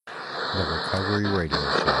The Recovery Radio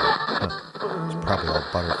Show. Huh. It's probably all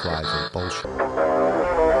butterflies and bullshit.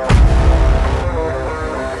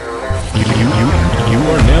 You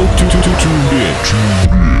are now tuned in.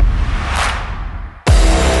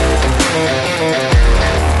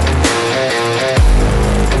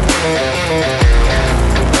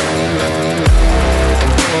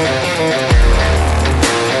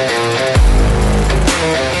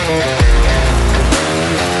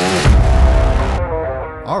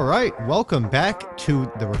 All right, welcome back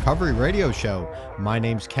to the Recovery Radio Show. My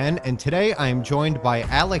name's Ken, and today I am joined by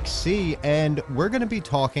Alex C., and we're going to be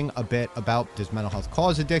talking a bit about, does mental health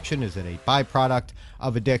cause addiction? Is it a byproduct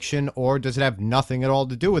of addiction, or does it have nothing at all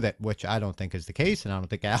to do with it? Which I don't think is the case, and I don't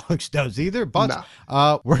think Alex does either, but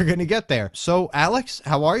we're going to get there. So, Alex,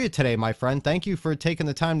 how are you today, my friend? Thank you for taking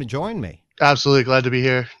the time to join me. Absolutely glad to be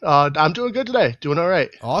here. I'm doing good today. Doing all right.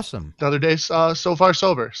 Awesome. Another day so far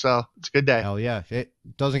sober, so it's a good day. Hell yeah. It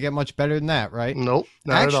doesn't get much better than that, right? Nope,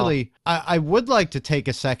 not Actually, at all. I would like to take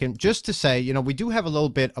a second just to say, we do have a little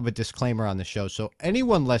bit of a disclaimer on the show. So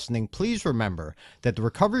anyone listening, please remember that the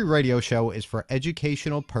Recovery Radio Show is for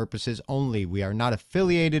educational purposes only. We are not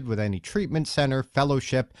affiliated with any treatment center,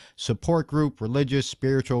 fellowship, support group, religious,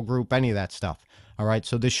 spiritual group, any of that stuff. All right,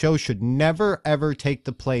 so the show should never, ever take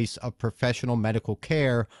the place of professional medical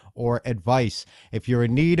care or advice. If you're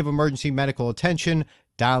in need of emergency medical attention,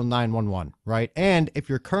 dial 911, right? And if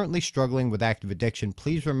you're currently struggling with active addiction,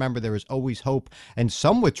 please remember there is always hope. And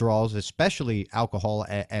some withdrawals, especially alcohol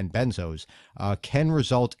and benzos, can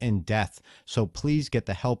result in death. So please get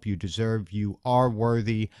the help you deserve. You are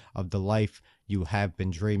worthy of the life you have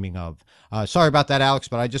been dreaming of. Sorry about that, Alex,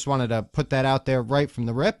 but I just wanted to put that out there right from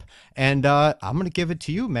the rip. And I'm going to give it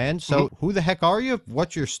to you, man. So who the heck are you?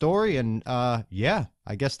 What's your story? And yeah,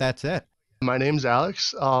 I guess that's it. My name's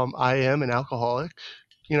Alex. I am an alcoholic.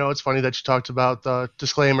 It's funny that you talked about the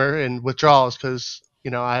disclaimer and withdrawals because,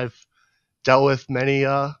 I've dealt with many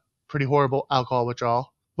pretty horrible alcohol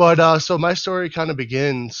withdrawal. But so my story kind of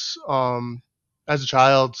begins as a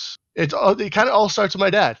child. It kind of all starts with my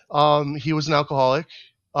dad. He was an alcoholic.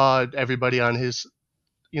 Everybody on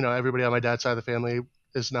my dad's side of the family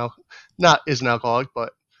is now is an alcoholic,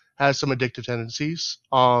 but has some addictive tendencies.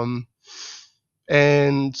 And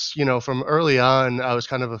from early on, I was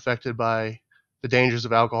kind of affected by the dangers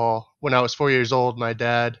of alcohol. When I was 4 years old, my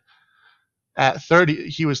dad, at 30,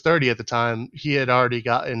 he was 30 at the time, he had already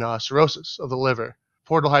gotten cirrhosis of the liver.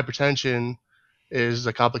 Portal hypertension is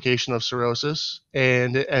a complication of cirrhosis,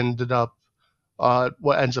 and it ended up,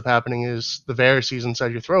 what ends up happening is the varices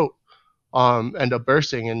inside your throat end up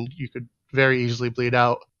bursting, and you could very easily bleed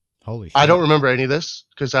out. Holy shit. I don't remember any of this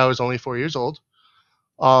because I was only 4 years old.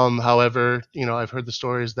 However, I've heard the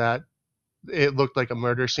stories that it looked like a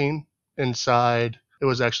murder scene inside. It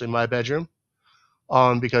was actually my bedroom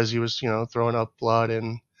because he was, throwing up blood.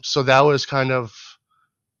 And so that was kind of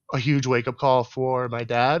a huge wake-up call for my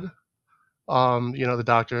dad. The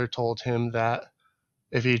doctor told him that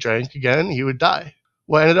if he drank again, he would die.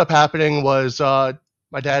 What ended up happening was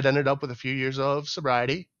my dad ended up with a few years of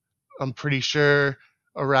sobriety. I'm pretty sure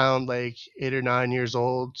around like 8 or 9 years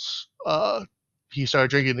old, he started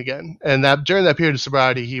drinking again. And that during that period of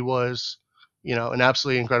sobriety, he was, an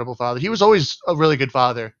absolutely incredible father. He was always a really good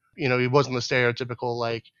father. He wasn't the stereotypical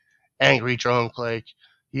like angry drunk. Like,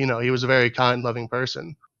 he was a very kind, loving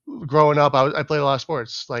person. Growing up, I played a lot of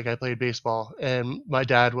sports. Like I played baseball, and my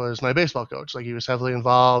dad was my baseball coach. Like he was heavily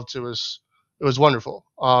involved. It was wonderful.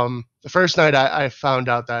 The first night I found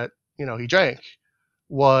out that he drank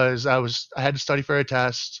was I had to study for a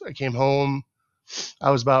test. I came home.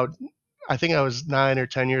 I think I was 9 or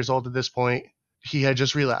 10 years old at this point. He had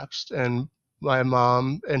just relapsed, and my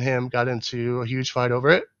mom and him got into a huge fight over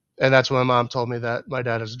it. And that's when my mom told me that my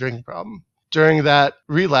dad has a drinking problem. During that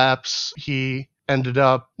relapse, he ended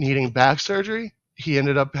up needing back surgery. He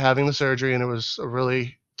ended up having the surgery, and it was a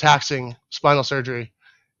really taxing spinal surgery.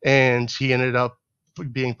 And he ended up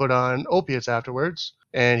being put on opiates afterwards,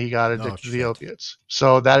 and he got addicted to the opiates.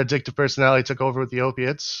 So that addictive personality took over with the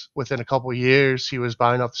opiates. Within a couple of years, he was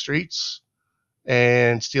buying off the streets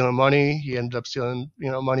and stealing money. He ended up stealing,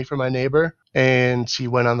 money from my neighbor, and he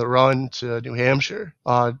went on the run to New Hampshire,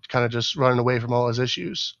 kind of just running away from all his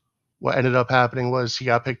issues. What ended up happening was he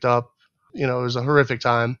got picked up. It was a horrific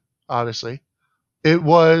time, obviously. It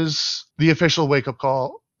was the official wake-up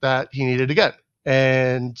call that he needed to get.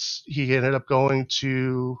 And he ended up going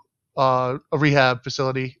to a rehab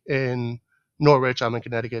facility in Norwich. I'm in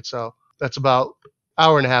Connecticut, so that's about an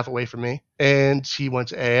hour and a half away from me. And he went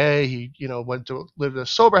to AA. He, went to live in a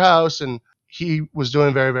sober house, and he was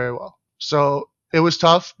doing very, very well. So it was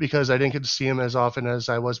tough because I didn't get to see him as often as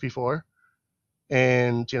I was before.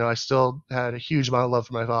 And I still had a huge amount of love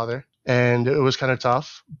for my father, and it was kind of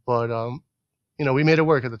tough, but we made it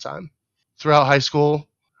work at the time. Throughout high school,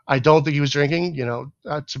 I don't think he was drinking.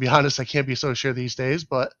 To be honest, I can't be so sure these days.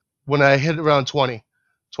 But when I hit around 20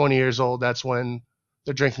 years old, that's when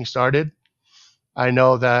the drinking started. I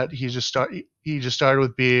know that he just started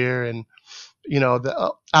with beer, and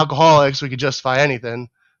the alcoholics, we could justify anything.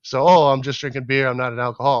 So, oh, I'm just drinking beer, I'm not an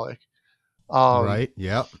alcoholic. Um, Right.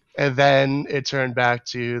 Yep. and then it turned back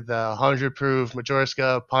to the 100 proof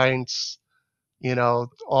Majorska pints,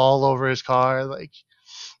 all over his car. Like,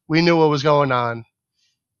 we knew what was going on.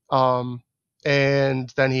 Um,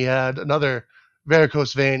 and then he had another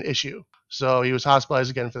varicose vein issue. So he was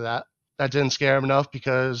hospitalized again for that. That didn't scare him enough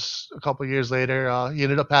because a couple of years later, he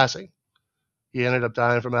ended up passing. He ended up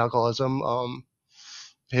dying from alcoholism.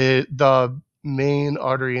 The main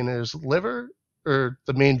artery in his liver, or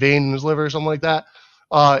the main vein in his liver, or something like that,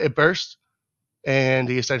 it burst, and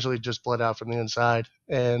he essentially just bled out from the inside.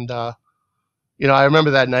 And I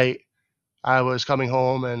remember that night I was coming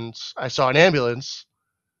home and I saw an ambulance,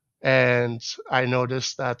 and I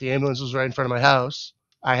noticed that the ambulance was right in front of my house.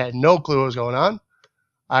 I had no clue what was going on.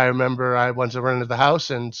 I remember I went to run into the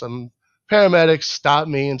house, and some paramedics stopped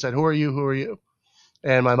me and said, "Who are you? Who are you?"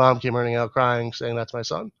 And my mom came running out crying, saying, "That's my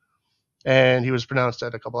son." And he was pronounced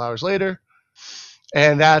dead a couple hours later.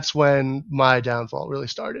 And that's when my downfall really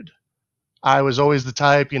started. I was always the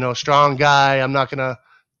type, strong guy. I'm not going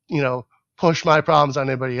to, push my problems on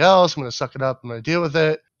anybody else. I'm going to suck it up. I'm going to deal with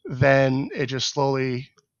it. Then it just slowly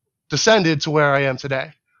descended to where I am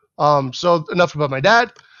today. So enough about my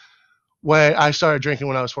dad. When I started drinking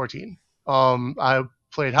when I was 14, I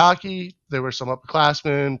played hockey. There were some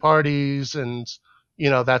upperclassmen parties, and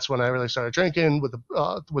that's when I really started drinking with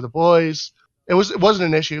the boys. It wasn't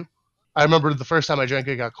an issue. I remember the first time I drank,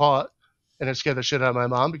 I got caught, and it scared the shit out of my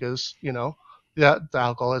mom because the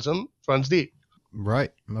alcoholism runs deep.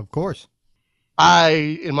 Right. Of course.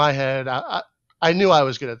 In my head, I knew I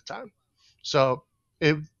was good at the time, so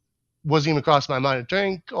it wasn't even crossing my mind to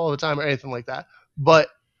drink all the time or anything like that. But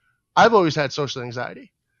I've always had social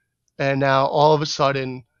anxiety, and now all of a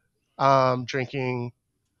sudden, drinking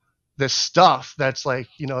this stuff that's like,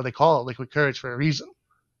 they call it liquid courage for a reason.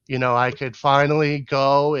 I could finally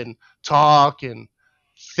go and talk and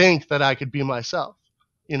think that I could be myself.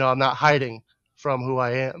 I'm not hiding from who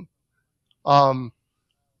I am. Um,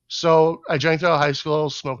 so I drank throughout high school,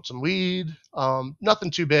 smoked some weed,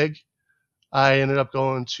 nothing too big. I ended up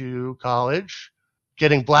going to college,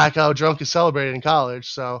 getting blackout drunk and celebrating in college.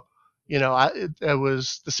 So, it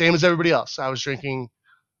was the same as everybody else. I was drinking,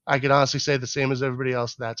 I could honestly say, the same as everybody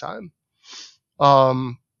else at that time.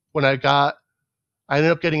 Um, when I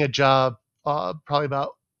ended up getting a job probably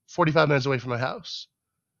about 45 minutes away from my house.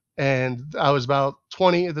 And I was about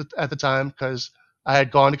 20 at the time because I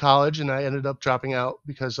had gone to college and I ended up dropping out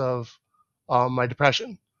because of my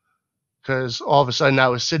depression. Because all of a sudden I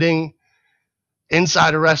was sitting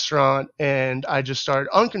inside a restaurant and I just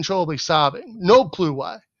started uncontrollably sobbing. No clue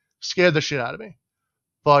why. Scared the shit out of me.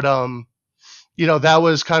 But that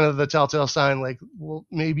was kind of the telltale sign, like, well,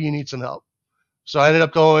 maybe you need some help. So I ended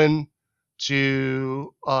up going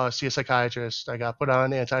to see a psychiatrist. I got put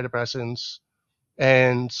on antidepressants,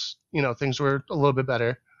 and things were a little bit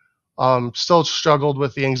better. Still struggled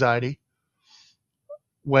with the anxiety.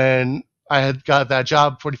 When I had got that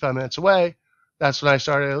job 45 minutes away, that's when I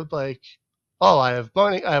started, like, oh, I have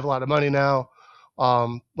money. I have a lot of money now.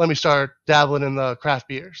 Let me start dabbling in the craft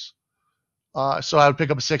beers. So I would pick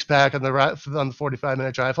up a six pack on the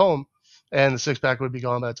 45-minute drive home, and the six pack would be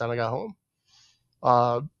gone by the time I got home.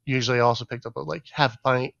 Usually I also picked up like half a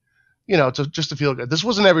pint, just to feel good. This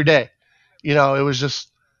wasn't every day. It was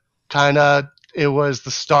just kind of, it was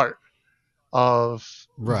the start of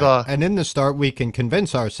Right. the, And in the start, we can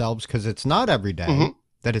convince ourselves because it's not every day mhm,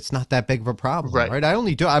 that it's not that big of a problem, right, right?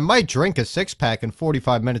 I might drink a six pack in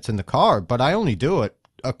 45 minutes in the car, but I only do it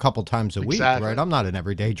a couple times a week, right? exactly. I'm not an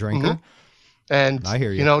everyday hmm drinker. And, I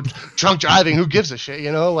hear you. drunk driving, who gives a shit,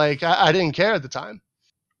 like I didn't care at the time.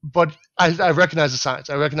 But I recognize the signs.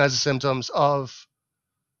 I recognize the symptoms of,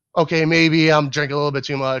 okay, maybe I'm drinking a little bit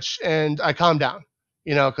too much, and I calm down,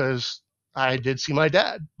 because I did see my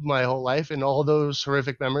dad my whole life, and all those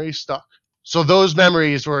horrific memories stuck. So those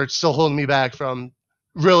memories were still holding me back from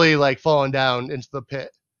really like falling down into the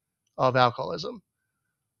pit of alcoholism.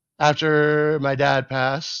 After my dad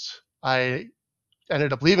passed, I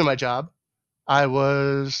ended up leaving my job. I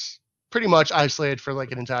was pretty much isolated for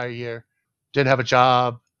like an entire year. Didn't have a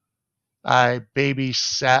job. I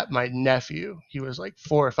babysat my nephew. He was like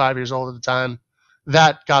 4 or 5 years old at the time.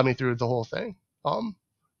 That got me through the whole thing. Or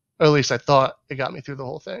at least I thought it got me through the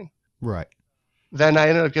whole thing. Right. Then I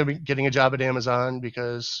ended up getting a job at Amazon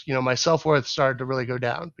because, my self-worth started to really go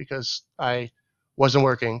down because I wasn't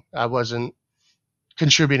working. I wasn't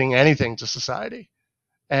contributing anything to society.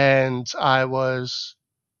 And I was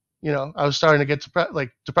starting to get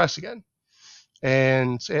depressed again.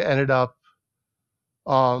 And it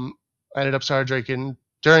um, I ended up started drinking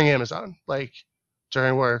during Amazon, like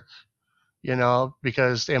during work,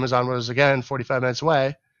 because Amazon was again 45 minutes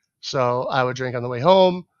away. So I would drink on the way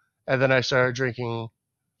home, and then I started drinking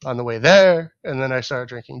on the way there, and then I started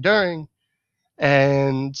drinking during,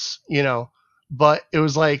 and you know, but it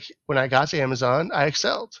was like when I got to Amazon, I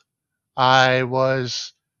excelled. I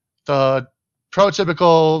was the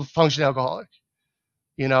prototypical functioning alcoholic.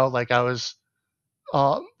 Like I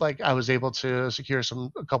was able to secure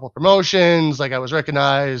a couple of promotions. Like I was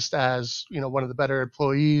recognized as one of the better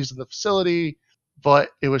employees in the facility, but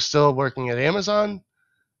it was still working at Amazon,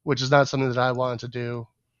 which is not something that I wanted to do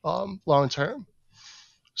long term.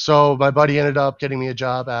 So my buddy ended up getting me a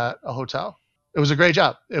job at a hotel. It was a great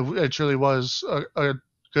job. It truly was a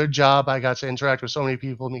good job. I got to interact with so many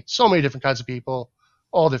people, meet so many different kinds of people,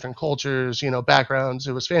 all different cultures, backgrounds.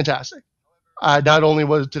 It was fantastic. Not only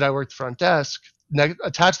did I work the front desk,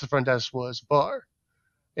 attached to the front desk was a bar,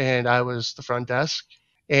 and I was the front desk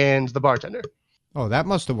and the bartender. Oh, that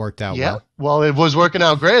must have worked out Yeah, well. well, it was working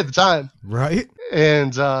out great at the time, Right?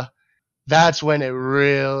 and that's when it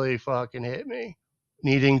really fucking hit me.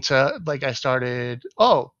 Needing to I started.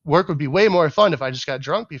 Oh, work would be way more fun if I just got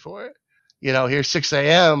drunk before it. Here's 6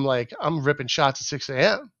 a.m. Like I'm ripping shots at 6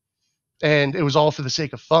 a.m. And it was all for the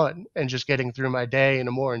sake of fun and just getting through my day in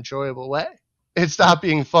a more enjoyable way. It stopped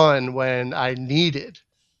being fun when I needed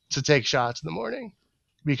to take shots in the morning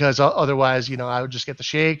because otherwise, I would just get the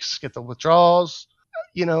shakes, get the withdrawals.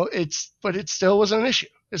 But it still wasn't an issue.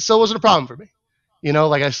 It still wasn't a problem for me. I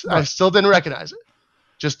Right. still didn't recognize it.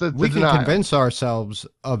 Just the We can denial. convince ourselves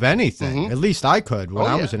of anything. Mm-hmm. At least I could when Oh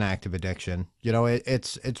I yeah. was in active addiction.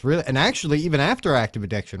 It's really, and actually even after active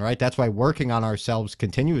addiction, right? That's why working on ourselves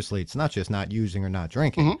continuously. It's not just not using or not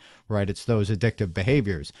drinking, Mm-hmm. right? It's those addictive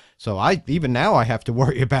behaviors. So I even now I have to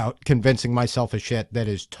worry about convincing myself of shit that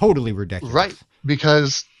is totally Right. ridiculous.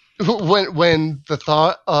 Because when the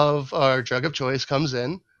thought of our drug of choice comes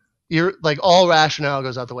in, you're like all rationale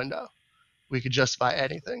goes out the window. We could justify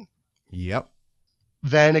anything. Yep.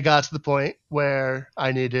 Then it got to the point where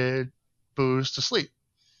I needed booze to sleep.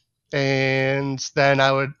 And then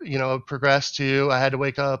I would, progress to I had to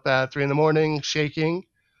wake up at 3 in the morning shaking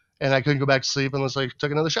and I couldn't go back to sleep unless I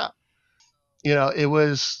took another shot. It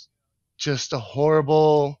was just a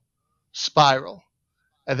horrible spiral.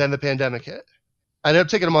 And then the pandemic hit. I ended up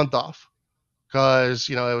taking a month off because,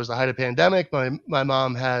 it was the height of pandemic. My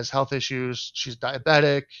mom has health issues. She's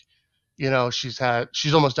diabetic.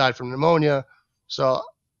 She's almost died from pneumonia. So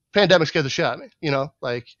pandemic scared the shit out of me,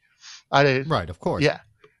 like I did. Right, of course. Yeah.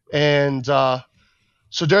 And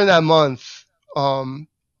so during that month,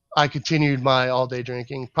 I continued my all day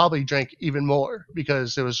drinking, probably drank even more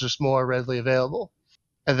because it was just more readily available.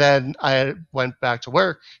 And then I went back to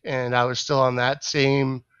work and I was still on that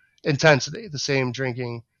same intensity, the same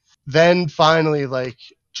drinking. Then finally,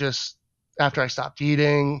 just after I stopped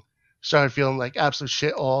eating, started feeling like absolute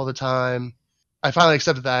shit all the time. I finally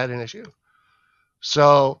accepted that I had an issue.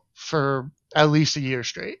 So for at least a year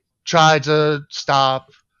straight, tried to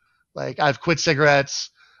stop. Like I've quit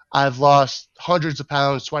cigarettes. I've lost hundreds of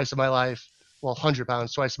pounds twice in my life. Well, 100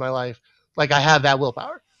 pounds twice in my life. Like I had that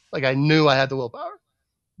willpower. Like I knew I had the willpower,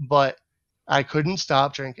 but I couldn't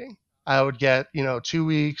stop drinking. I would get, 2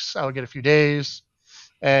 weeks, I would get a few days,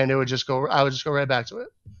 and I would just go right back to it.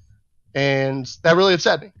 And that really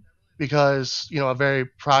upset me because, a very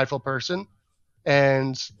prideful person.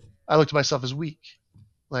 And I looked at myself as weak.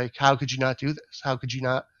 Like, how could you not do this? How could you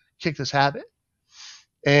not kick this habit?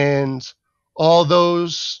 And all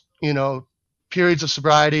those, periods of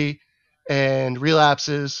sobriety and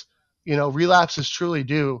relapses truly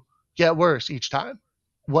do get worse each time.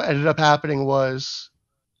 What ended up happening was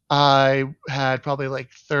I had probably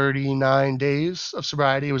like 39 days of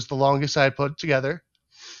sobriety. It was the longest I had put together.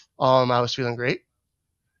 I was feeling great.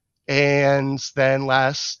 And then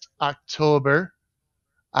last October,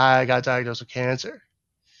 I got diagnosed with cancer.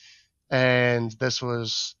 And this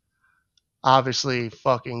was obviously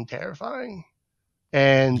fucking terrifying.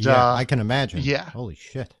 And Yeah, I can imagine. yeah. Holy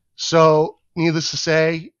shit. So, needless to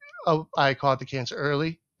say, I caught the cancer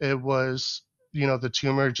early. It was, the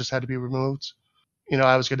tumor just had to be removed.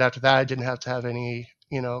 I was good after that. I didn't have to have any,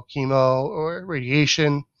 chemo or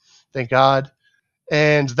radiation, thank God.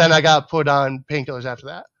 And then I got put on painkillers after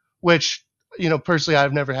that, which, personally,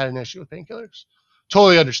 I've never had an issue with painkillers.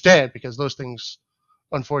 Totally understand because those things,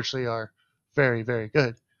 unfortunately, are very, very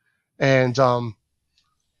good. And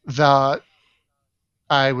the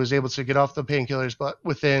I was able to get off the painkillers, but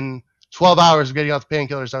within 12 hours of getting off the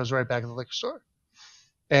painkillers, I was right back at the liquor store.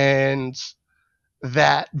 And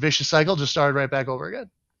that vicious cycle just started right back over again.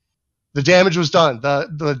 The damage was done.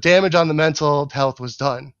 The damage on the mental health was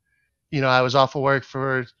done. I was off of work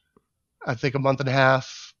for I think a month and a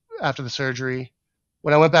half after the surgery.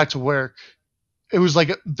 When I went back to work, it was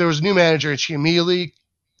like there was a new manager, and she immediately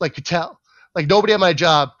could tell. Like nobody at my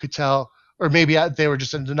job could tell, or maybe they were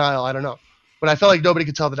just in denial. I don't know, but I felt like nobody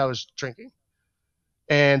could tell that I was drinking.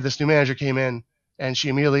 And this new manager came in, and she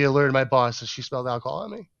immediately alerted my boss that she smelled alcohol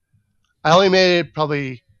on me. I only made it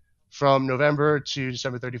probably from November to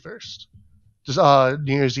December 31st, just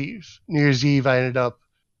New Year's Eve. New Year's Eve, I ended up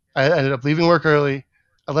leaving work early.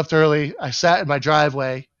 I left early. I sat in my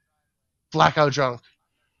driveway, blackout drunk,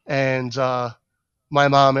 and my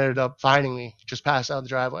mom ended up finding me just passed out in the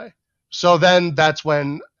driveway. So then that's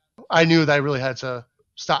when I knew that I really had to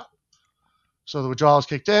stop. So the withdrawals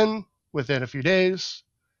kicked in within a few days,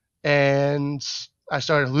 and I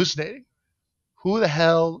started hallucinating. Who the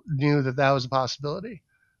hell knew that that was a possibility?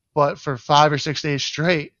 But for 5 or 6 days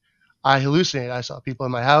straight, I hallucinated. I saw people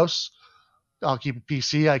in my house. I'll keep it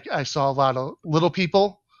PC. I saw a lot of little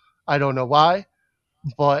people. I don't know why,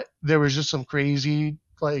 but there was just some crazy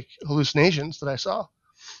hallucinations that I saw.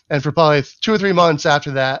 And for probably 2 or 3 months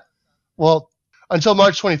after that, well, until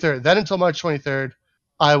March 23rd. Then until March 23rd,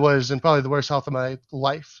 I was in probably the worst health of my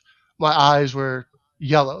life. My eyes were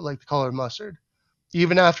yellow, like the color of mustard.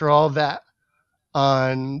 Even after all of that,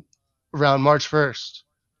 on around March 1st,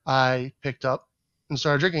 I picked up and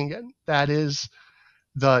started drinking again. That is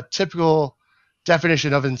the typical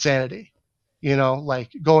definition of insanity.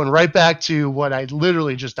 Like going right back to what I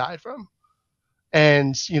literally just died from.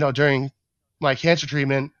 And, during my cancer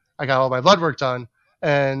treatment, I got all my blood work done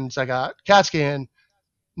and I got CAT scan.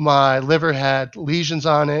 My liver had lesions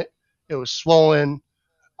on it. It was swollen.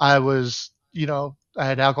 I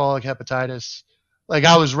had alcoholic hepatitis. Like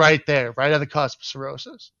I was right there, right at the cusp of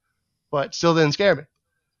cirrhosis, but still didn't scare me.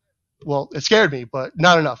 Well, it scared me, but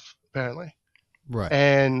not enough, apparently. Right.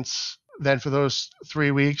 And then for those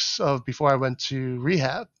 3 weeks of before I went to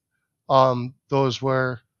rehab, those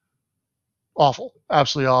were awful,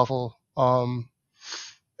 absolutely awful.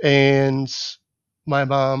 And my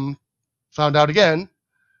mom found out again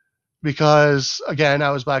because again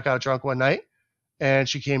I was blackout drunk one night, and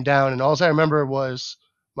she came down, and all I remember was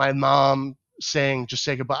my mom saying, "Just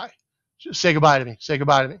say goodbye, just say goodbye to me, say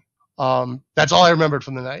goodbye to me." That's all I remembered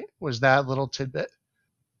from the night was that little tidbit.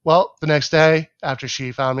 Well, the next day after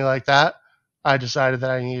she found me like that, I decided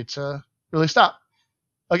that I needed to really stop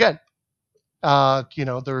again.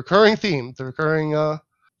 The recurring theme, the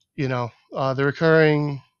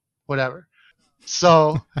recurring whatever.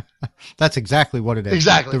 So That's exactly what it is. The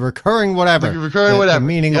exactly recurring the whatever, recurring the whatever.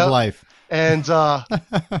 meaning of Yep. life. And I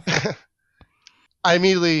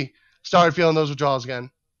immediately started feeling those withdrawals again.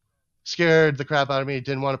 Scared the crap out of me.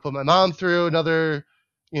 Didn't want to put my mom through another,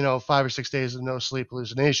 5 or 6 days of no sleep,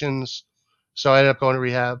 hallucinations. So I ended up going to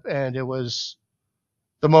rehab, and it was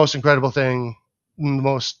the most incredible thing, the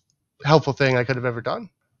most helpful thing I could have ever done.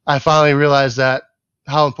 I finally realized that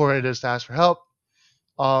how important it is to ask for help.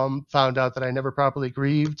 Found out that I never properly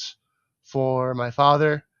grieved for my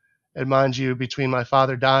father. And mind you, between my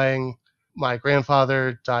father dying, my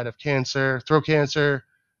grandfather died of cancer, throat cancer,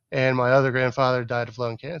 and my other grandfather died of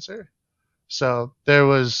lung cancer. So there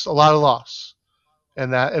was a lot of loss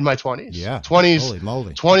in my 20s. Yeah. 20s Holy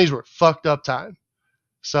moly. 20s were fucked up time.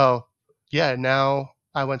 So, yeah, now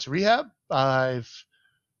I went to rehab. I've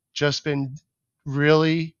just been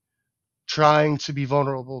really trying to be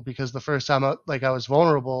vulnerable because the first time I was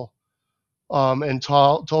vulnerable and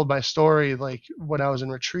told my story like when I was in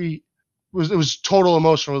retreat it was total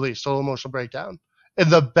emotional release, total emotional breakdown in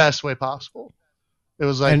the best way possible. It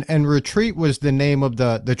was like And Retreat was the name of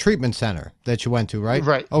the treatment center that you went to, right?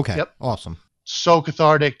 right, Okay. yep, Awesome. so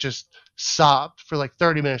cathartic, just sobbed for like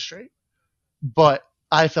 30 minutes straight. But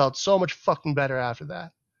I felt so much fucking better after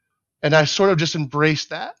that. And I sort of just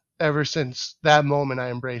embraced that ever since that moment. I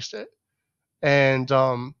embraced it. And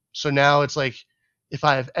so now it's like if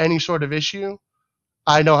I have any sort of issue,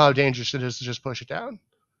 I know how dangerous it is to just push it down.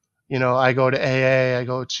 I go to AA, I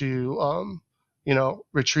go to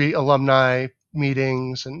retreat alumni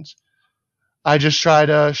meetings, and I just try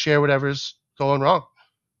to share whatever's going wrong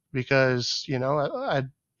because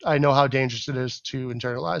I know how dangerous it is to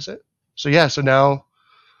internalize it. So yeah, so now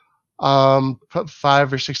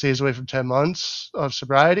 5 or 6 days away from 10 months of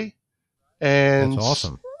sobriety, That's and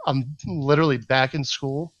awesome. I'm literally back in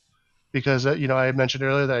school because I mentioned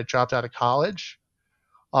earlier that I dropped out of college.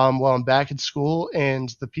 while I'm back in school, and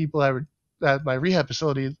the people at my rehab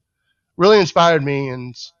facility really inspired me.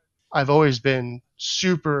 And I've always been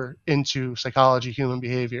super into psychology, human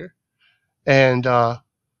behavior, and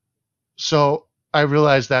so I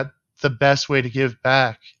realized that the best way to give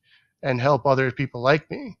back and help other people like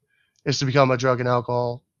me is to become a drug and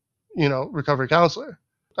alcohol, recovery counselor.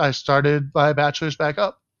 I started my bachelor's back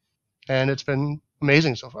up, and it's been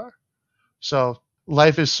amazing so far. So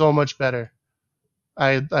life is so much better.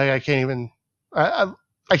 I can't even I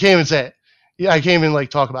can't even say it. Yeah, I can't even like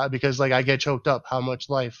talk about it because like I get choked up how much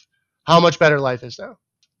better life is now.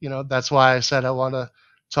 That's why I said I want to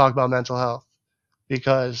talk about mental health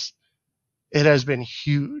because it has been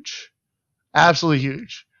huge, absolutely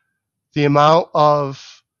huge. The amount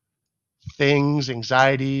of things,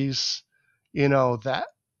 anxieties, that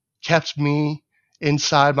kept me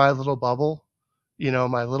inside my little bubble,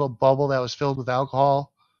 my little bubble that was filled with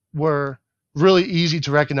alcohol, were really easy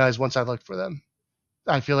to recognize once I looked for them.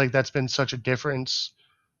 I feel like that's been such a difference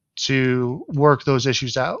to work those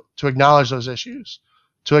issues out, to acknowledge those issues,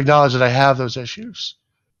 to acknowledge that I have those issues.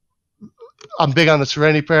 I'm big on the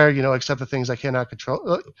serenity prayer, accept the things I cannot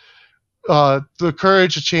control. The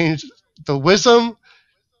courage to change, the wisdom,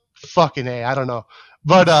 fucking A, I don't know.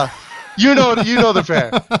 But you know the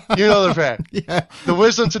prayer. You know the prayer. Yeah. The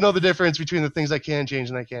wisdom to know the difference between the things I can change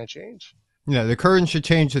and I can't change. Yeah, the courage to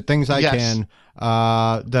change the things I Yes. can.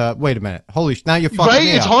 Wait a minute. Now you're fucking Right?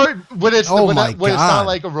 me It's up. hard when it's Oh when, my when it's God. not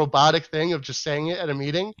like a robotic thing of just saying it at a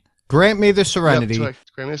meeting. Grant me the serenity. Yep,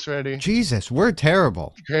 grant me the serenity. Jesus, we're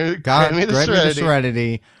terrible. Grant God, me the grant me the serenity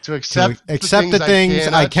serenity to accept the things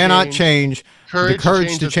I cannot change, the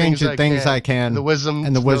courage to change the things I can, and the wisdom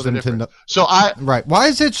and the to know wisdom the to know. difference. So I, Right. Why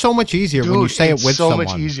is it so much easier when you say it it's with so someone?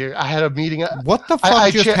 much easier. I had a meeting. What the fuck I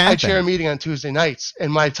just chair happened? a meeting on Tuesday nights, and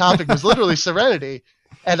my topic was literally serenity.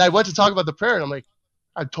 And I went to talk about the prayer, and I'm like,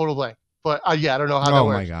 I'm total blank. But yeah, I don't know how that Oh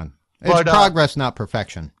works. my God. But, It's progress, not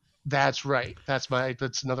perfection. That's right. That's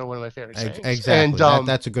another one of my favorite sayings. Exactly. And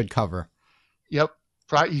That's a good cover. Yep.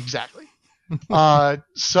 Exactly.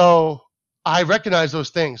 So I recognize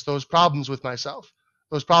those things, those problems with myself,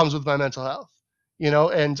 those problems with my mental health,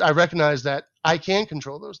 and I recognize that I can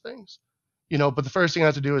control those things, but the first thing I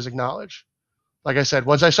have to do is acknowledge. Like I said,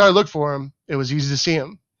 once I started to look for them, it was easy to see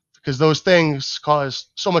them because those things caused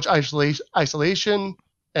so much isolation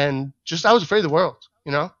and just, I was afraid of the world,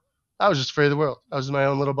 I was just afraid of the world. I was in my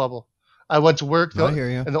own little bubble. I went to work, I hear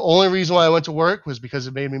you. and the only reason why I went to work was because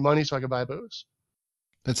it made me money so I could buy booze.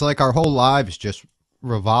 It's like our whole lives just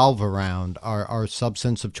revolve around our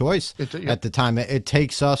substance of choice at the time. It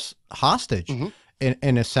takes us hostage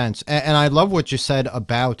in a sense. And I love what you said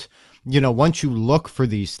about, once you look for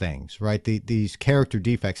these things, right? These character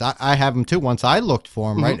defects, I have them too. Once I looked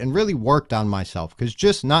for them, right, and really worked on myself, because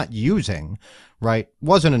just not using, right,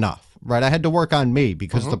 wasn't enough, right? I had to work on me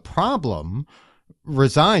because the problem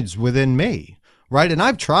resides within me, right? And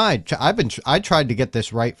I tried to get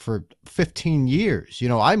this right for 15 years.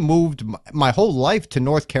 I moved my whole life to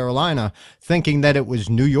North Carolina thinking that it was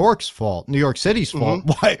New York City's fault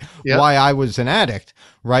why I was an addict,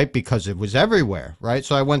 right? Because it was everywhere, right?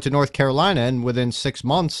 So I went to North Carolina, and within 6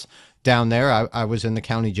 months down there, I was in the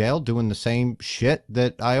county jail doing the same shit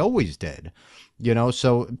that I always did.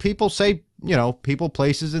 So people say, people,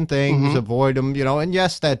 places, and things, avoid them, and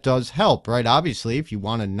yes, that does help, right? Obviously, if you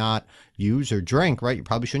want to not use or drink, right, you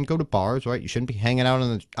probably shouldn't go to bars, right? You shouldn't be hanging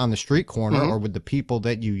out on the street corner or with the people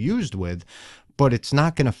that you used with, but it's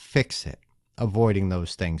not going to fix it, avoiding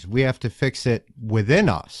those things. We have to fix it within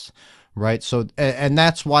us. Right. So, and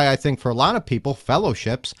that's why I think for a lot of people,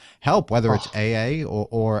 fellowships help, whether it's AA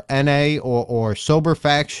or NA or Sober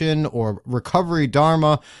Faction or Recovery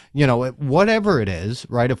Dharma, whatever it is,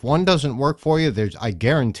 right? If one doesn't work for you, I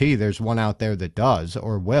guarantee there's one out there that does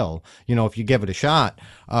or will, if you give it a shot.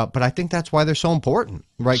 But I think that's why they're so important,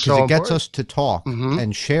 right? Because it gets us to talk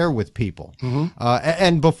and share with people.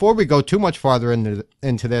 And before we go too much farther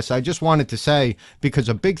into this, I just wanted to say, because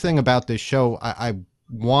a big thing about this show, I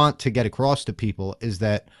want to get across to people is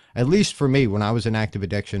that, at least for me, when I was in active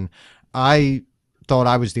addiction, I thought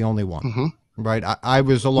I was the only one, right? I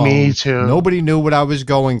was alone. Me too. Nobody knew what I was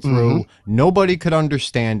going through. Nobody could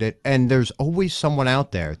understand it. And there's always someone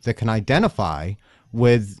out there that can identify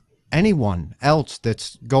with anyone else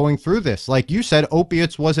that's going through this. Like you said,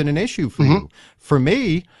 opiates wasn't an issue for you. For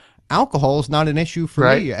me, alcohol is not an issue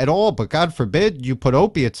for me at all, but God forbid you put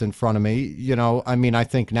opiates in front of me. I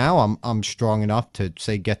think now I'm strong enough to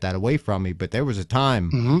say, get that away from me. But there was a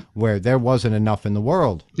time where there wasn't enough in the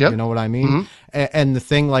world. You know what I mean? And the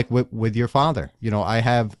thing, like with your father, I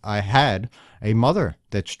had a mother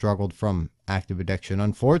that struggled from active addiction.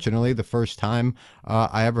 Unfortunately, the first time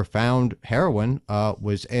I ever found heroin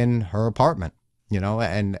was in her apartment.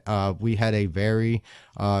 And we had a very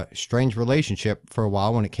strange relationship for a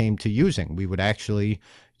while when it came to using. We would actually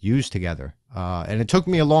use together. And it took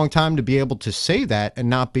me a long time to be able to say that and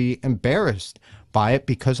not be embarrassed by it,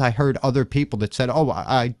 because I heard other people that said, oh,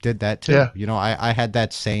 I did that too. Yeah. I had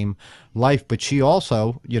that same life. But she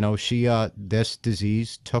also, this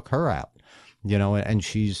disease took her out, and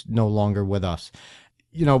she's no longer with us.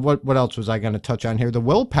 What else was I going to touch on here? The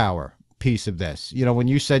willpower piece of this. When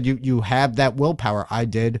you said you have that willpower, I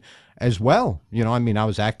did as well. I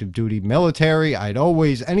was active duty military. I'd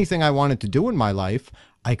always, anything I wanted to do in my life,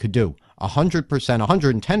 I could do 100%,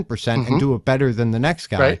 110%, and do it better than the next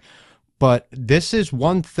guy. Right. But this is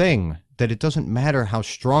one thing that it doesn't matter how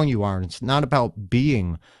strong you are. It's not about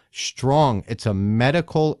being strong. It's a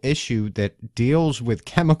medical issue that deals with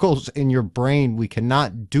chemicals in your brain. We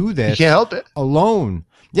cannot do You this can't help it. alone.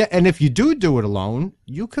 Yeah, and if you do it alone,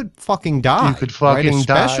 you could fucking die. You could right? fucking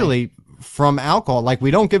die. Especially from alcohol. Like,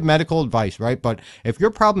 we don't give medical advice, right? But if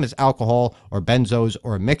your problem is alcohol or benzos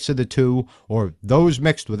or a mix of the two, or those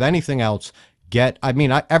mixed with anything else,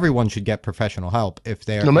 everyone should get professional help if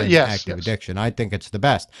they're in active addiction. I think it's the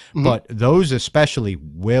best. But those especially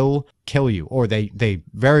will kill you, or they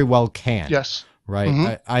very well can. Yes.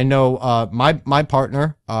 Right. I know my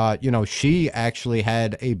partner, she actually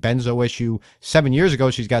had a benzo issue 7 years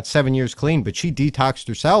ago. She's got 7 years clean, but she detoxed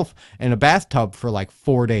herself in a bathtub for like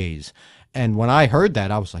 4 days. And when I heard that,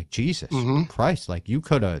 I was like, Jesus Christ, like, you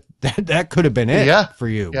could have, that could have been it for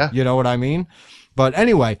you. Yeah. You know what I mean? But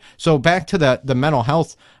anyway, so back to the mental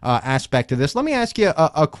health aspect of this. Let me ask you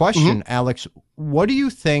a question, Alex. What do you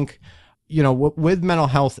think, with mental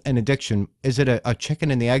health and addiction, is it a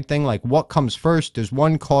chicken and the egg thing? Like, what comes first? Does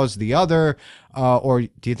one cause the other? Or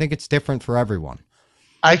do you think it's different for everyone?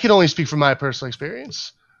 I can only speak from my personal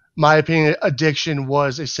experience. My opinion, addiction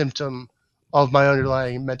was a symptom of my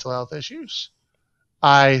underlying mental health issues.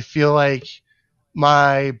 I feel like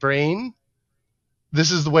my brain,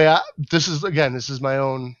 this is my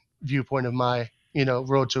own viewpoint of my,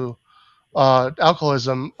 road to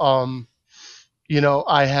alcoholism.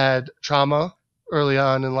 I had trauma early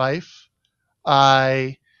on in life.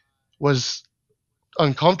 I was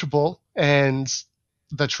uncomfortable, and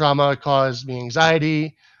the trauma caused me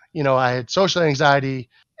anxiety. I had social anxiety,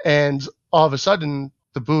 and all of a sudden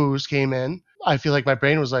the booze came in. I feel like my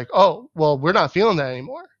brain was like, oh, well, we're not feeling that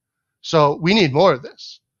anymore, so we need more of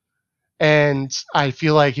this. And I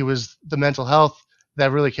feel like it was the mental health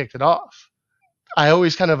that really kicked it off. I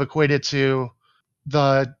always kind of equate it to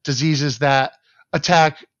the diseases that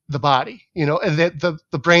attack the body, and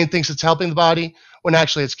the brain thinks it's helping the body when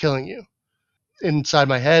actually it's killing you. Inside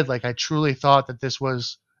my head, like, I truly thought that this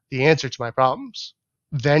was the answer to my problems.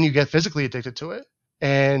 Then you get physically addicted to it,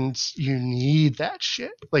 and you need that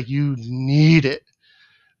shit. Like, you need it.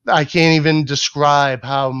 I can't even describe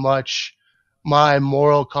how much my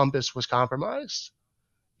moral compass was compromised.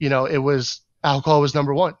 Alcohol was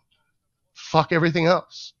number one. Fuck everything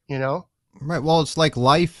else, Right. Well, it's like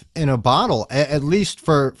life in a bottle, at least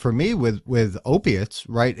for me with opiates,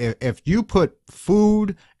 right? If you put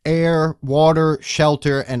food, air, water,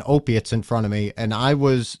 shelter, and opiates in front of me and I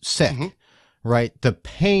was sick, right? The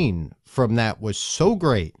pain from that was so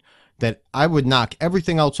great that I would knock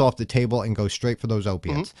everything else off the table and go straight for those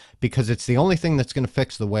opiates, because it's the only thing that's going to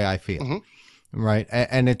fix the way I feel. Right.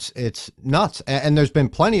 And it's nuts. And there's been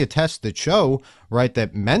plenty of tests that show, right,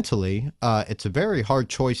 that mentally, it's a very hard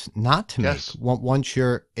choice not to make once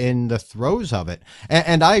you're in the throes of it.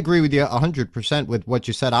 And I agree with you 100% with what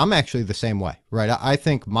you said. I'm actually the same way, right? I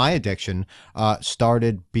think my addiction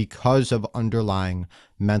started because of underlying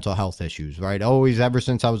mental health issues, right? Always, ever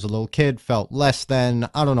since I was a little kid, felt less than,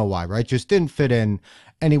 I don't know why, right? Just didn't fit in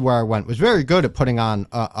anywhere I went. Was very good at putting on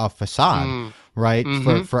a facade, right,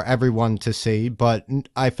 for everyone to see, but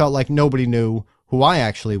I felt like nobody knew who I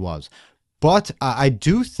actually was. But I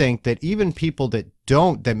do think that even people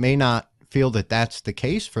that may not feel that that's the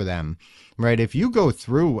case for them, right, if you go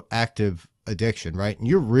through active addiction, right, and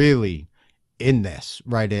you're really in this,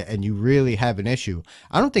 right, and you really have an issue,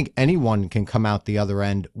 I don't think anyone can come out the other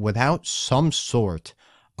end without some sort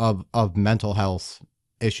of mental health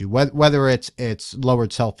issue, whether it's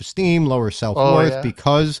lowered self-esteem, lower self-worth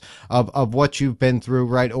because of what you've been through,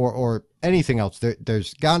 right, or anything else.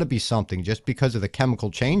 There's got to be something, just because of the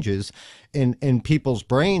chemical changes in people's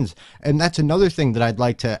brains. And that's another thing that I'd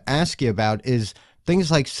like to ask you about, is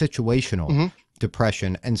things like situational.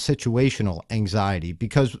 depression and situational anxiety,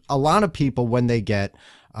 because a lot of people, when they get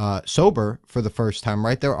sober for the first time,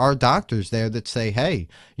 right, there are doctors there that say, hey,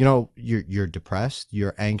 you know, you're depressed,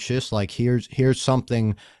 you're anxious, like here's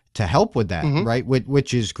something to help with that, Mm-hmm. right?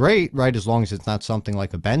 Which is great, right? As long as it's not something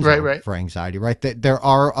like a Right, benzo right. for anxiety, right? There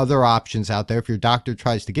are other options out there. If your doctor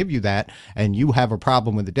tries to give you that and you have a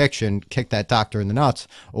problem with addiction, kick that doctor in the nuts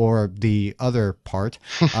or the other part,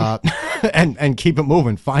 uh, and keep it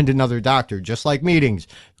moving. Find another doctor. Just like meetings,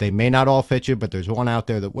 they may not all fit you, but there's one out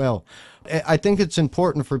there that will. I think it's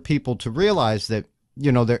important for people to realize that,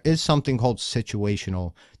 you know, there is something called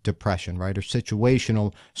situational depression, right? Or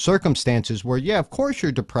situational circumstances where, yeah, of course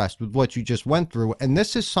you're depressed with what you just went through. And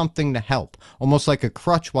this is something to help, almost like a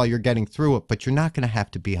crutch while you're getting through it, but you're not going to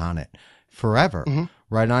have to be on it forever, Mm-hmm.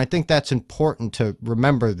 right? And I think that's important to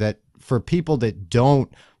remember, that for people that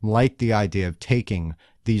don't like the idea of taking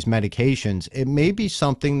these medications, it may be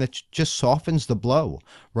something that just softens the blow,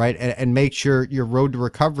 right? And makes your road to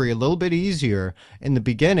recovery a little bit easier in the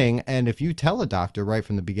beginning. And if you tell a doctor right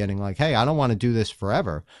from the beginning, like, hey, I don't want to do this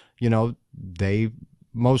forever, you know, they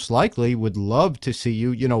most likely would love to see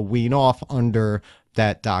you, you know, wean off under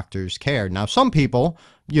that doctor's care. Now, some people,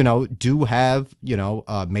 you know, do have, you know,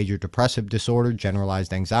 major depressive disorder,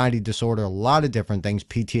 generalized anxiety disorder, a lot of different things,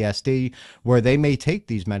 PTSD, where they may take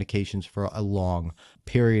these medications for a long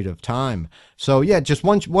period of time. So yeah, just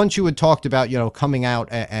once you had talked about, you know, coming out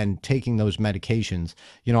and taking those medications,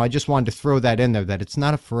 you know, I just wanted to throw that in there, that it's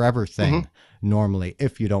not a forever Mm-hmm. thing normally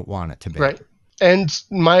if you don't want it to be. Right. And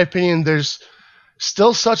in my opinion, there's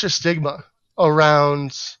still such a stigma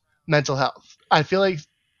around mental health. I feel like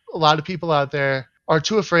a lot of people out there are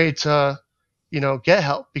too afraid to, get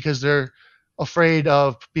help because they're afraid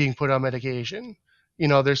of being put on medication.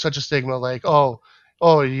 There's such a stigma like, oh,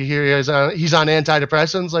 you hear he's on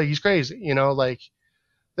antidepressants, like he's crazy. Like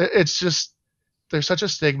it's just there's such a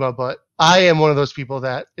stigma. But I am one of those people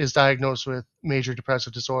that is diagnosed with major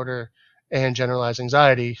depressive disorder and generalized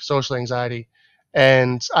anxiety, social anxiety,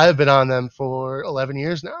 and I've been on them for 11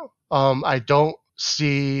 years now. I don't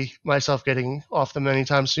see myself getting off them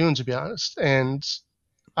anytime soon, to be honest, and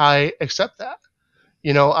I accept that.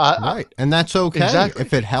 Right. And that's okay Exactly.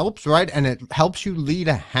 if it helps, right? And it helps you lead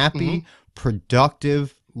a Hmm. happy,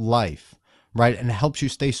 productive life, right? And it helps you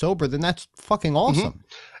stay sober, then that's fucking Hmm. awesome.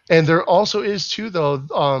 And there also is too, though,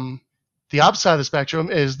 the opposite side of the spectrum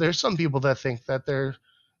is there's some people that think that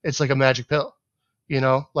it's like a magic pill.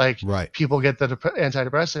 Like Right. people get the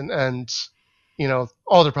antidepressant and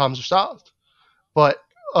all their problems are solved. But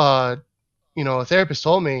uh, a therapist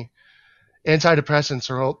told me antidepressants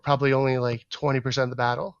are probably only like 20% of the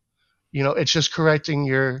battle. It's just correcting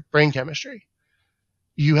your brain chemistry.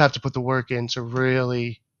 You have to put the work in to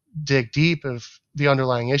really dig deep of the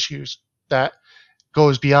underlying issues that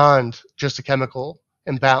goes beyond just a chemical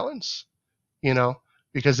imbalance, you know,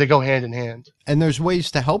 because they go hand in hand. And there's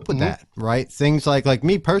ways to help with Hmm. that, right? Things like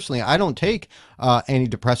me personally, I don't take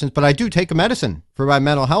antidepressants, but I do take a medicine for my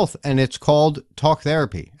mental health, and it's called talk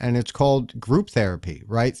therapy, and it's called group therapy,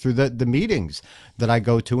 right? Through the meetings that I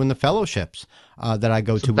go to and the fellowships that I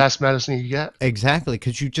go It's the to. best medicine you get. Exactly,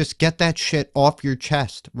 because you just get that shit off your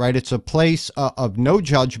chest, right? It's a place of no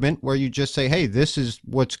judgment where you just say, hey, this is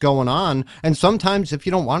what's going on. And sometimes if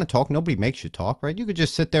you don't want to talk, nobody makes you talk, right? You could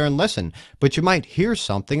just sit there and listen, but you might hear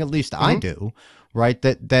something, at least I Hmm. do, right?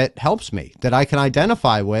 That helps me, that I can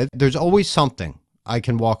identify with. There's always something I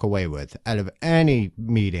can walk away with out of any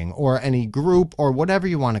meeting or any group or whatever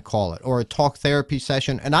you want to call it, or a talk therapy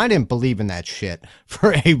session. And I didn't believe in that shit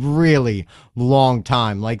for a really long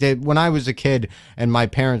time. Like when I was a kid and my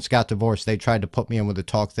parents got divorced, they tried to put me in with a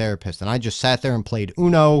talk therapist. And I just sat there and played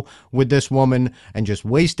Uno with this woman and just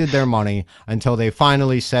wasted their money until they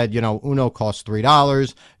finally said, you know, Uno costs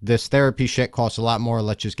 $3. This therapy shit costs a lot more.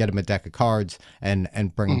 Let's just get him a deck of cards and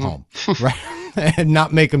bring him Hmm. home. Right. And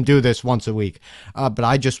not make him do this once a week. But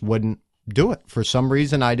I just wouldn't do it. For some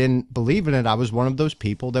reason, I didn't believe in it. I was one of those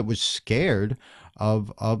people that was scared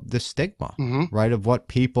of the stigma, Hmm. right? Of what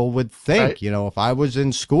people would Right. think. You know, if I was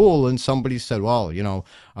in school and somebody said, well, you know,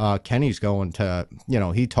 Kenny's going to, you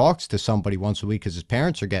know, he talks to somebody once a week because his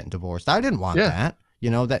parents are getting divorced. I didn't want Yeah. that. You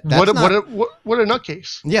know, What that's a, what not. a what a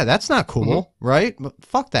nutcase. Yeah, that's not Hmm. cool, right? But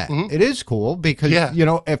fuck that. Hmm. It is cool because, Yeah. you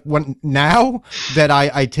know, if when now that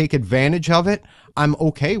I take advantage of it, I'm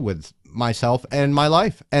okay with myself and my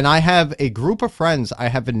life. And I have a group of friends, I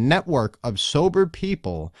have a network of sober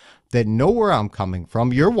people that know where I'm coming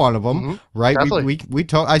from. You're one of them, Hmm. right? Definitely. We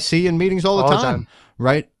talk, I see you in meetings all the All the time, time.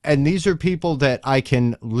 right? And these are people that I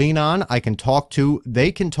can lean on, I can talk to,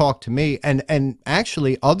 they can talk to me, and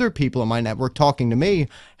actually other people in my network talking to me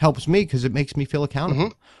helps me because it makes me feel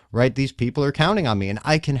accountable, Hmm. right? These people are counting on me and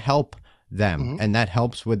I can help them. Hmm. And that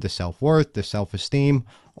helps with the self-worth, the self-esteem,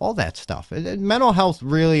 all that stuff. And mental health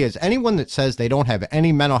really is, anyone that says they don't have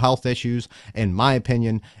any mental health issues, in my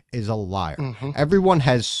opinion, is a liar. Hmm. Everyone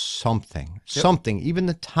has something, Yep. even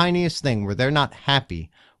the tiniest thing where they're not happy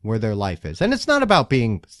where their life is. And it's not about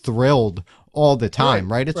being thrilled all the Right.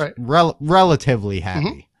 time, right? It's Right. relatively Hmm.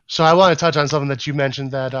 happy. So I want to touch on something that you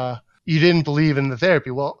mentioned that you didn't believe in the therapy.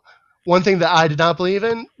 Well, one thing that I did not believe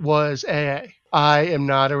in was AA. I am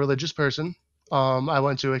not a religious person. I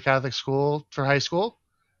went to a Catholic school for high school,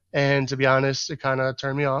 and to be honest, it kind of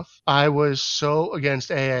turned me off. I was so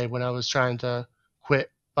against AA when I was trying to quit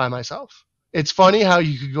by myself. It's funny how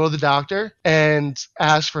you could go to the doctor and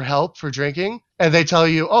ask for help for drinking, and they tell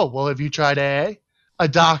you, "Oh, well, have you tried AA?" A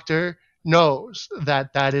doctor knows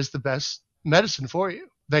that that is the best medicine for you.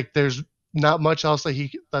 Like, there's not much else that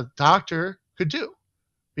the doctor could do,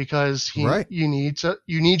 because Right. you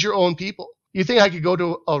need your own people. You think I could go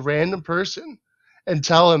to a random person and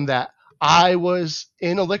tell him that I was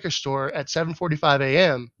in a liquor store at 7:45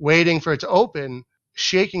 a.m. waiting for it to open,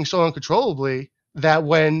 shaking so uncontrollably that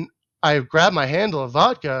when I grabbed my handle of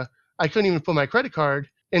vodka, I couldn't even put my credit card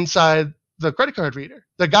inside the credit card reader.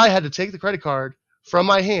 The guy had to take the credit card from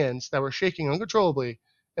my hands that were shaking uncontrollably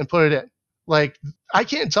and put it in. Like, I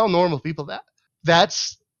can't tell normal people that.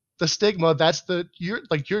 That's the stigma. That's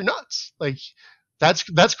you're nuts. Like,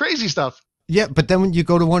 that's crazy stuff. Yeah, but then when you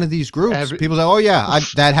go to one of these groups, Every people say, "Oh yeah,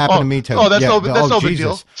 that happened to oh me too." oh that's Yeah. no that's Oh no big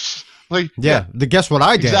deal. Jesus. Like, yeah, Yeah. Guess what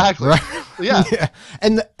I did? exactly. Right. Yeah. Yeah.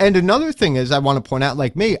 And another thing is, I want to point out,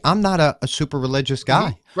 like me, I'm not a super religious Hmm.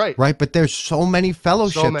 guy. Right. Right. But there's so many So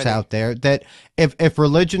fellowships many. out there that if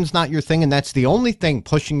religion's not your thing and that's the only thing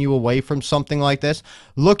pushing you away from something like this,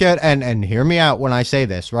 look at and hear me out when I say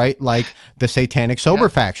this, right? Like the Satanic Sober Yeah.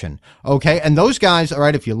 Faction. Okay. And those guys, all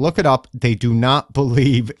right, if you look it up, they do not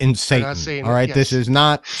believe in They're not Satan. saying All it. right. This Yes. is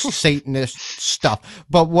not Satanist stuff.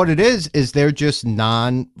 But what it is they're just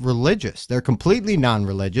non-religious. They're completely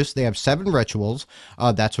non-religious. They have 7 rituals.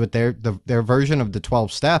 That's what their version of the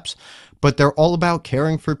 12 steps. But they're all about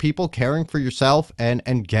caring for people, caring for yourself,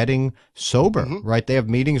 and getting sober, Hmm. right? They have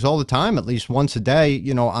meetings all the time, at least once a day,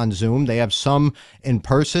 on Zoom. They have some in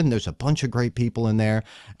person. There's a bunch of great people in there.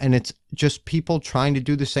 And it's just people trying to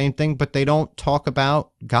do the same thing, but they don't talk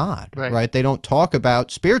about God, Right. right? They don't talk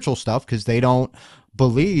about spiritual stuff because they don't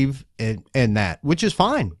believe in that, which is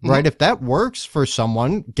fine, Hmm. right? If that works for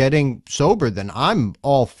someone getting sober, then I'm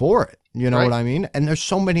all for it. You know what Right. I mean? And there's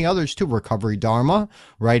so many others too. Recovery Dharma,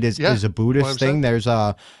 right, Yeah. is a Buddhist 100%. thing. There's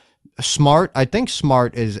a Smart. I think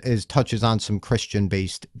Smart is touches on some Christian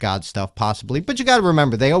based God stuff possibly. But you got to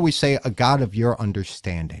remember, they always say a God of your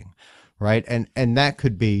understanding, right? And that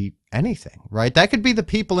could be anything, right? That could be the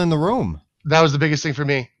people in the room. That was the biggest thing for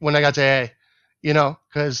me when I got to AA.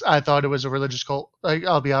 Because I thought it was a religious cult. Like,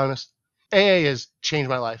 I'll be honest, AA has changed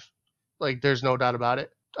my life. Like, there's no doubt about it.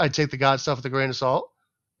 I take the God stuff with a grain of salt,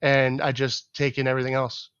 and I just take in everything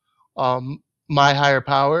else. My higher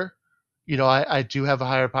power, I do have a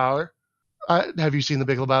higher power. Have you seen The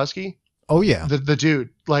Big Lebowski? Oh yeah, The dude.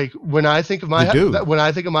 Like, the dude. when I think of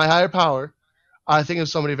my higher power, I think of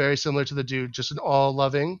somebody very similar to the dude, just an all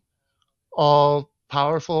loving, all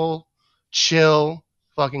powerful, chill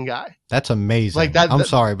fucking guy. That's Like amazing. that, I'm that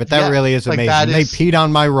sorry, but that yeah, really is like that amazing. They is peed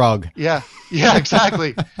on my rug. yeah, yeah,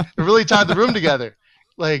 exactly. It really tied the room together.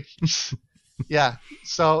 Like, yeah.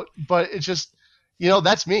 So, but it's just,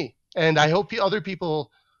 that's me. And I hope other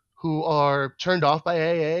people who are turned off by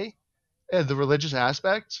AA and the religious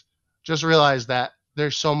aspect just realize that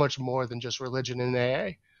there's so much more than just religion in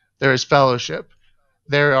AA. There is fellowship.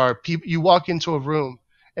 There are people, you walk into a room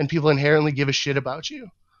and people inherently give a shit about you.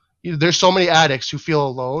 There's so many addicts who feel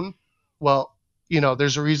alone. Well,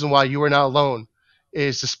 there's a reason why you are not alone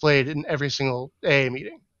is displayed in every single AA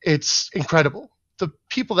meeting. It's incredible. The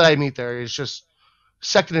people that I meet there is just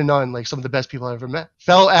second to none, like some of the best people I've ever met.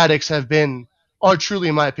 Fellow addicts are truly,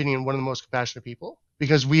 in my opinion, one of the most compassionate people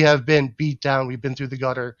because we have been beat down. We've been through the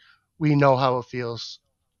gutter. We know how it feels,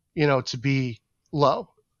 to be low.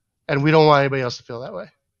 And we don't want anybody else to feel that way.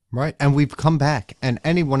 Right. And we've come back, and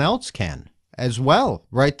anyone else can as well,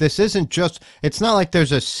 right? This isn't just, it's not like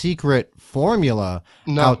there's a secret formula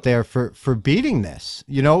No. out there for beating this.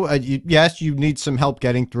 Yes, you need some help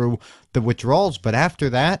getting through the withdrawals, but after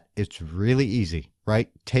that, it's really easy, right?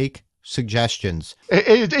 Take suggestions.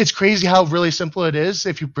 It's crazy how really simple it is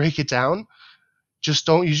if you break it down. Just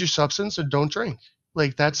don't use your substance and don't drink.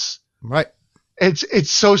 Like, that's Right.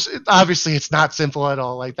 it's so obviously it's not simple at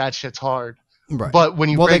all. Like, that shit's hard. Right. But when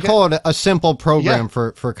you Well, they break call it a simple program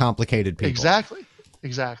Yeah. for complicated people.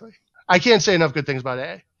 Exactly. I can't say enough good things about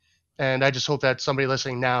AA. And I just hope that somebody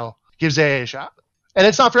listening now gives AA a shot. And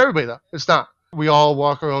it's not for everybody, though. It's not. We all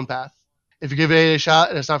walk our own path. If you give AA a shot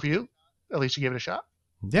and it's not for you, at least you give it a shot.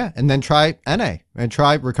 Yeah, and then try NA and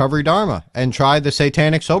try Recovery Dharma and try the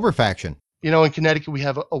Satanic Sober Faction. You know, in Connecticut, we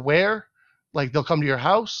have Aware. Like, they'll come to your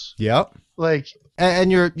house. Yep. Like,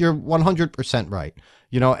 and you're 100% right.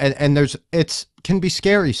 You know, and it can be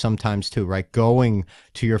scary sometimes too, right? Going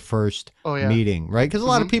to your first meeting, right? Because a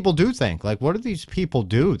lot of people do think, like, what do these people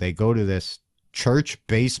do? They go to this church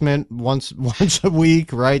basement once a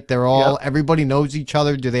week, right? They're all everybody knows each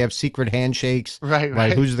other. Do they have secret handshakes?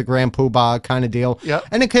 Right. Who's the grand poobah kind of deal? Yep.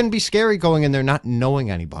 And it can be scary going in there not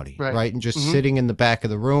knowing anybody, right? And just sitting in the back of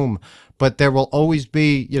the room. But there will always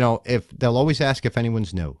be, you know, if they'll always ask if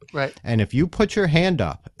anyone's new. Right. And if you put your hand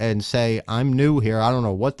up and say, I'm new here, I don't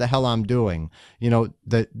know what the hell I'm doing, you know,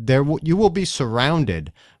 you will be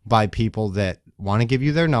surrounded by people that want to give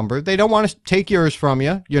you their number. They don't want to take yours from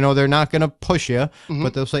you. You know, they're not going to push you,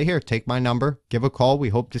 but they'll say, here, take my number, give a call. We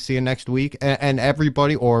hope to see you next week. And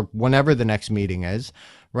everybody, or whenever the next meeting is,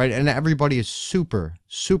 right? And everybody is super,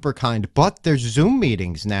 super kind. But there's Zoom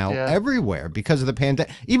meetings now everywhere because of the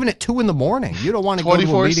pandemic. Even at 2 a.m, you don't want to go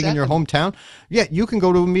to a meeting in your hometown. Yeah, you can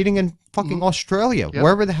go to a meeting in fucking Australia,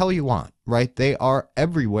 wherever the hell you want, right? They are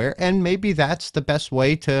everywhere. And maybe that's the best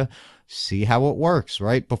way to see how it works,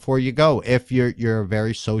 right? Before you go, if you're a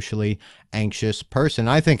very socially anxious person.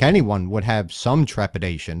 I think anyone would have some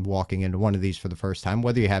trepidation walking into one of these for the first time,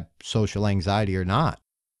 whether you have social anxiety or not.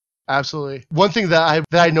 Absolutely. One thing that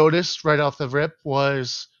I noticed right off the rip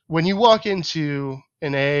was when you walk into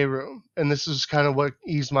an AA room, and this is kind of what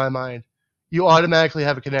eased my mind, you automatically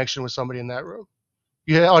have a connection with somebody in that room.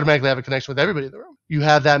 You automatically have a connection with everybody in the room. You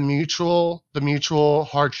have the mutual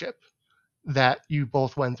hardship that you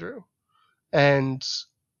both went through. And,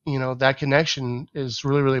 you know, that connection is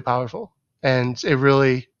really, really powerful. And it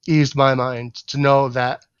really eased my mind to know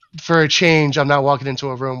that for a change, I'm not walking into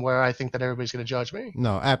a room where I think that everybody's going to judge me.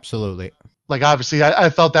 No, absolutely. Like, obviously, I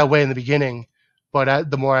felt that way in the beginning,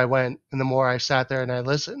 but the more I went and the more I sat there and I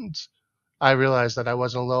listened, I realized that I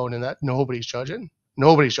wasn't alone and that nobody's judging.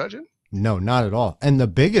 Nobody's judging. No, not at all. And the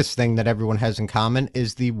biggest thing that everyone has in common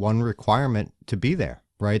is the one requirement to be there,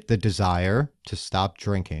 right? The desire to stop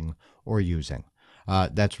drinking or using.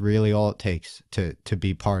 That's really all it takes to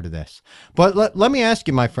be part of this. But let me ask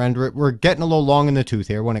you, my friend, we're getting a little long in the tooth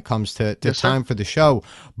here when it comes to time for the show.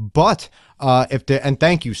 But and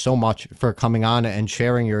thank you so much for coming on and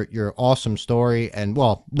sharing your awesome story. And,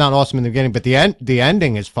 well, not awesome in the beginning, but the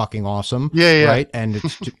ending is fucking awesome. Yeah. Right? And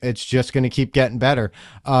it's just going to keep getting better.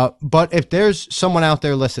 But if there's someone out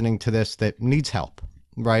there listening to this that needs help,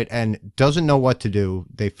 right, and doesn't know what to do,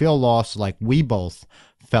 they feel lost like we both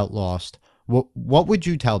felt lost, what would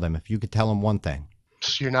you tell them if you could tell them one thing?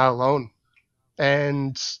 You're not alone,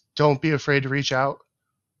 and don't be afraid to reach out.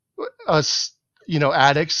 Us, you know,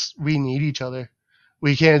 addicts, we need each other.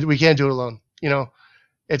 We can't do it alone. You know,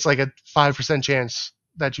 it's like a 5% chance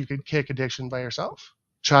that you could kick addiction by yourself.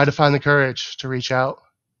 Try to find the courage to reach out.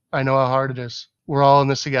 I know how hard it is. We're all in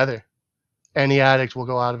this together. Any addict will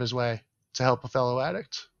go out of his way to help a fellow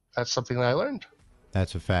addict. That's something that I learned.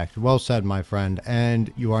 That's a fact. Well said, my friend.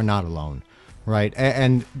 And you are not alone. Right.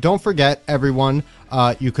 And don't forget, everyone,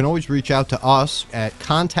 you can always reach out to us at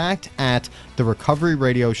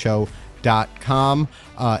contact@therecoveryradioshow.com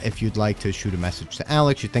if you'd like to shoot a message to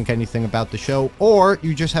Alex, you think anything about the show, or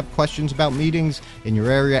you just have questions about meetings in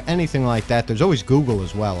your area, anything like that. There's always Google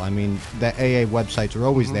as well. I mean, the AA websites are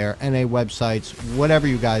always there, NA websites, whatever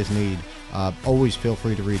you guys need. Always feel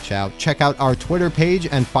free to reach out. Check out our Twitter page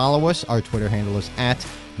and follow us. Our Twitter handle is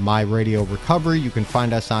 @MyRadioRecovery. You can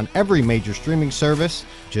find us on every major streaming service.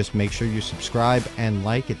 Just make sure you subscribe and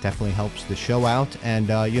like. It definitely helps the show out. And,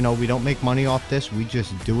 you know, we don't make money off this. We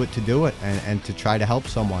just do it to do it and to try to help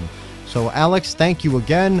someone. So, Alex, thank you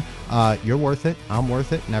again. You're worth it. I'm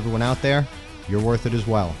worth it. And everyone out there, you're worth it as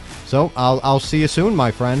well. So I'll see you soon,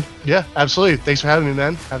 my friend. Yeah, absolutely. Thanks for having me,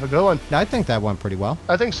 man. Have a good one. I think that went pretty well.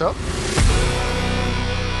 I think so.